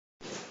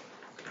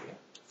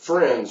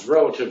friends,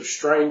 relatives,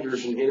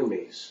 strangers, and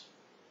enemies.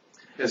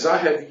 As I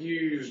have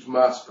used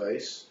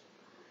MySpace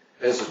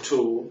as a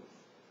tool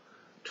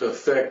to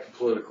affect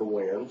political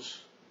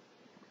winds,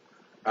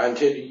 I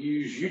intend to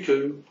use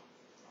YouTube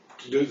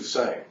to do the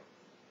same.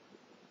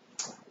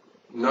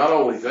 Not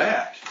only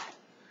that,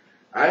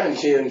 I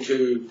intend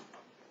to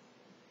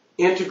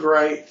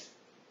integrate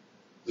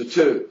the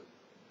two.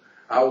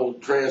 I will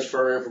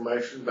transfer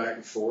information back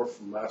and forth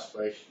from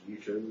MySpace to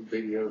YouTube,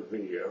 video to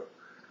video,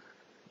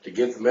 to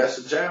get the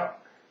message out.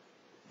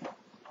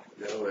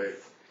 You know,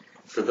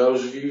 for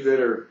those of you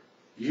that are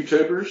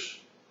YouTubers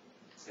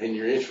and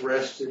you're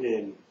interested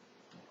in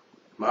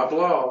my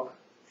blog,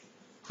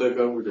 click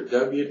over to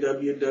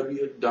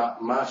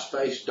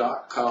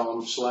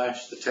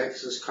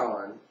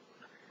www.myspace.com/thetexascon,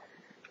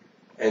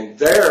 and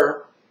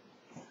there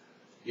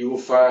you will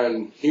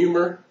find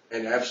humor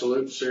and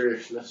absolute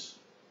seriousness.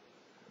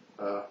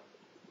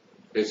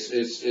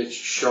 It's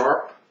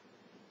sharp.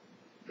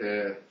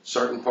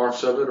 Certain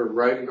parts of it are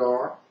rated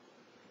R.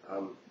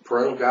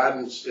 Parental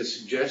guidance is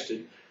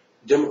suggested.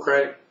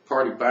 Democratic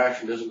Party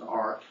bashing is an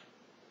art,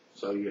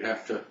 so you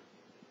have to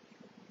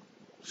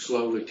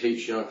slowly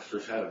teach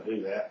youngsters how to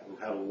do that and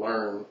how to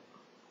learn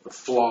the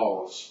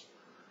flaws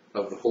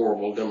of the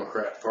horrible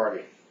Democrat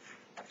Party.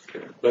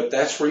 But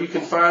that's where you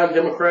can find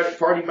Democratic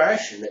Party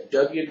bashing, at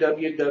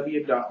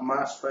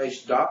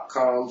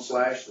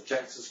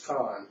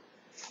www.myspace.com/thetexascon,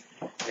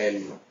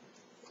 and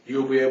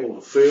you'll be able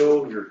to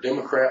fill your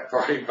Democrat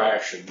Party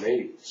bashing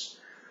needs.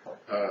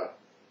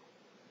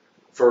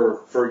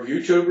 For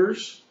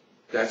YouTubers,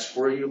 that's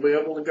where you'll be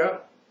able to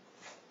go.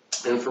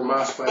 And for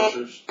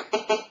MySpacers,